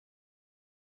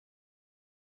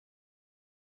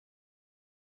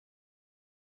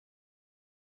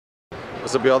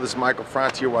What's up, y'all? This is Michael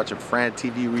Franti. You're watching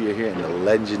FrantiV. We are here in the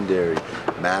legendary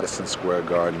Madison Square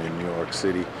Garden in New York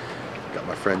City. Got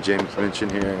my friend James Minchin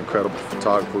here, incredible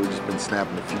photographer. We've just been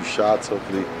snapping a few shots.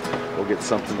 Hopefully we'll get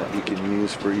something that we can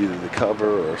use for either the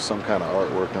cover or some kind of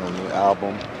artwork on a new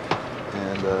album.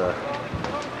 And the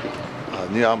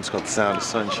new album's called The Sound of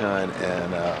Sunshine,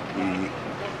 and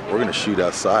we're gonna shoot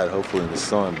outside, hopefully in the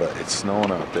sun, but it's snowing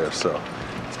out there, so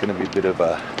it's gonna be a bit of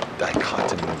a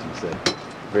dichotomy, as we say.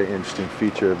 Very interesting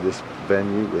feature of this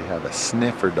venue. They have a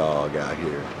sniffer dog out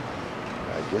here.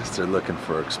 I guess they're looking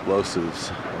for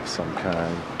explosives of some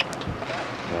kind,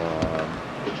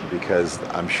 because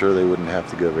I'm sure they wouldn't have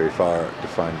to go very far to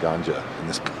find ganja in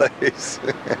this place.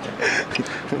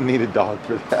 We need a dog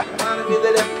for that. Reminding me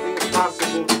that everything is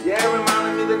possible. Yeah,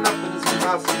 reminding me that nothing is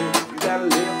impossible. You gotta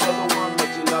live for the one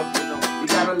that you love, you know. You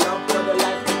gotta love for the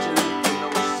life that you live, you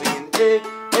know. Singing, hey,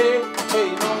 hey, hey,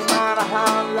 no matter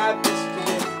how life is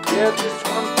today. There's just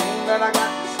one thing that I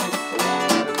got to say. I want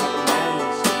to another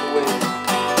moment slip away.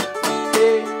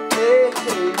 Hey, hey,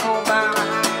 hey, no matter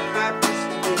how life is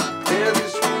today. There's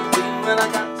just one thing that I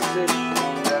got to say. I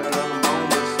want to another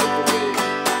moment slip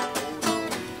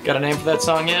away. Got a name for that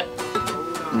song yet?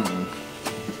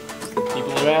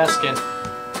 People are asking.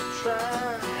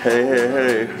 Hey, hey,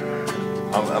 hey.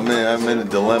 I'm in a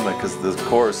dilemma because the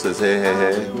chorus says hey, hey,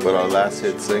 hey, but our last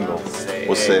hit single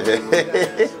will say hey, hey,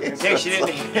 hey. In case you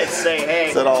didn't say hey.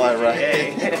 Is that all I write?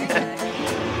 Hey.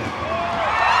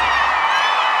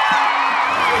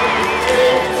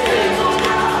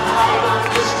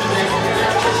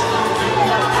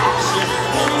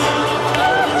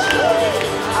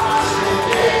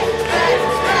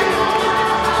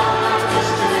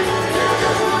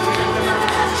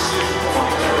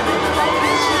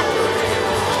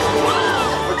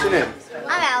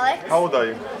 How old are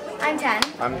you? I'm 10.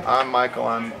 I'm Michael.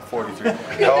 I'm 43.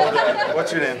 How old are you?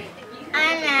 What's your name?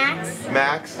 I'm Max.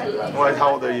 Max. What?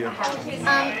 How old are you? 8.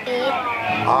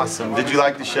 Awesome. Did you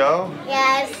like the show?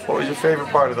 Yes. What was your favorite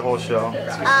part of the whole show? The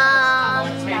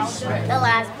last part.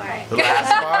 The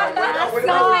last part.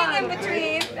 Something in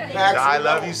between. Max, I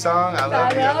love you song. I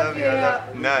love you. I love you. I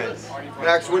love you. Nice.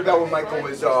 Max, what about when Michael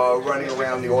was running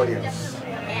around the audience?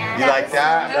 Yeah, You like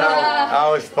that? That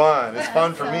was fun. It's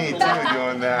fun for me too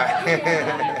doing that.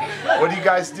 What do you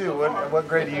guys do? What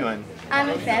grade are you in? I'm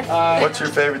in 5th. What's your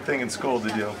favorite thing in school to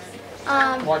do?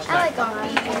 I like all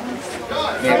things.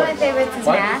 One of my favorites is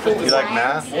math. You like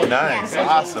math? Nice.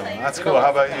 Awesome. That's cool.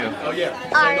 How about you?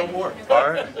 Art.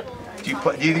 Art? Do you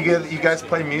play? You guys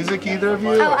play music, either of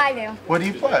you? Oh, I do. What do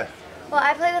you play? Well,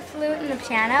 I play the flute and the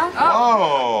piano.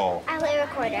 Oh. I play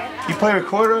recorder. You play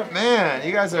recorder? Man,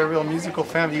 you guys are a real musical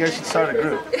family. You guys should start a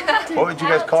group. What would you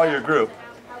guys call your group?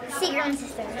 Seagram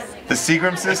Sisters. The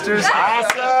Seagram Sisters?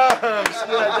 Awesome!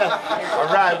 All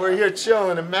right, we're here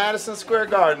chilling in Madison Square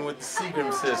Garden with the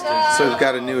Seagram Sisters. So we've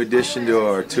got a new addition to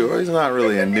our tour. He's not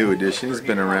really a new addition. He's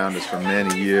been around us for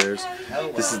many years.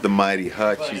 This is the mighty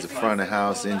Hutch. He's a front of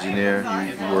house engineer.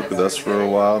 You worked with us for a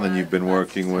while, then you've been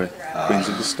working with Queens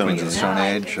of the Stone Age. Queens of the Stone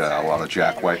Age, a lot of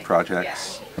Jack White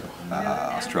projects,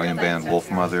 Australian band Wolf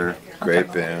Mother.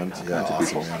 Great band. Yeah,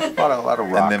 Awesome. A lot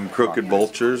of rock. And them Crooked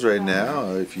Vultures right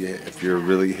now. If you're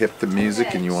really hip to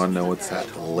music and you want to know what's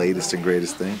that latest and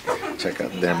greatest thing, check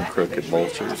out them Crooked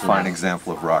Vultures. Fine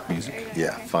example of rock music.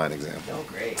 Yeah, fine example.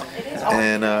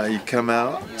 And you come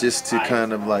out just to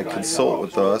kind of like consult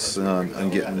with us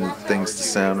on getting things to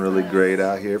sound really great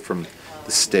out here, from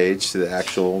the stage to the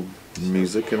actual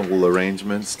music and little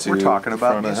arrangements to We're talking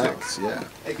about the front of music. house.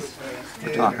 Yeah.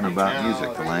 We're talking about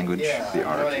music, the language, the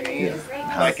art, and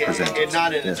how it's presented.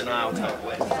 Not in a denial type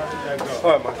way.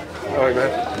 All right,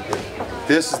 man.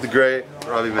 This is the great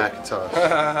Robbie McIntosh.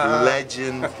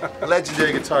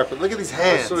 Legendary guitar player. Look at these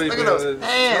hands. Look at those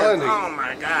hands. Oh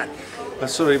my God. I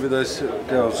saw you with those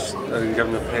girls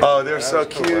giving the pen. Oh, they're so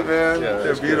cute, man. Yeah,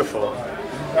 They're beautiful.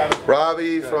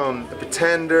 Robbie from The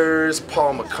Pretenders,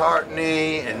 Paul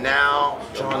McCartney, and now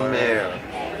John Mayer.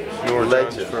 Nora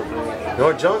Legend. Jones for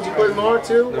Nora Jones, you played Nora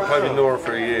too? They played with Nora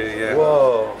for a year, yeah.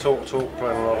 Whoa. Talk,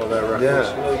 playing a lot of their records.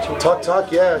 Yeah.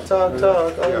 Talk, yeah. Talk.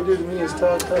 All you do to me is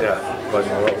talk. Yeah, playing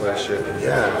a lot of their shit.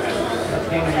 Yeah.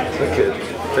 Look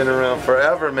at, been around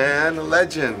forever, man. A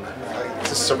legend.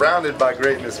 Just surrounded by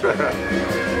greatness, man.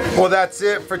 Well, that's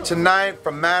it for tonight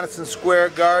from Madison Square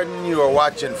Garden. You are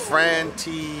watching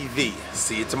FrantiV.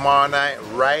 See you tomorrow night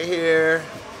right here,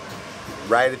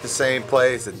 right at the same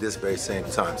place at this very same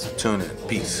time. So tune in.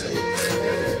 Peace.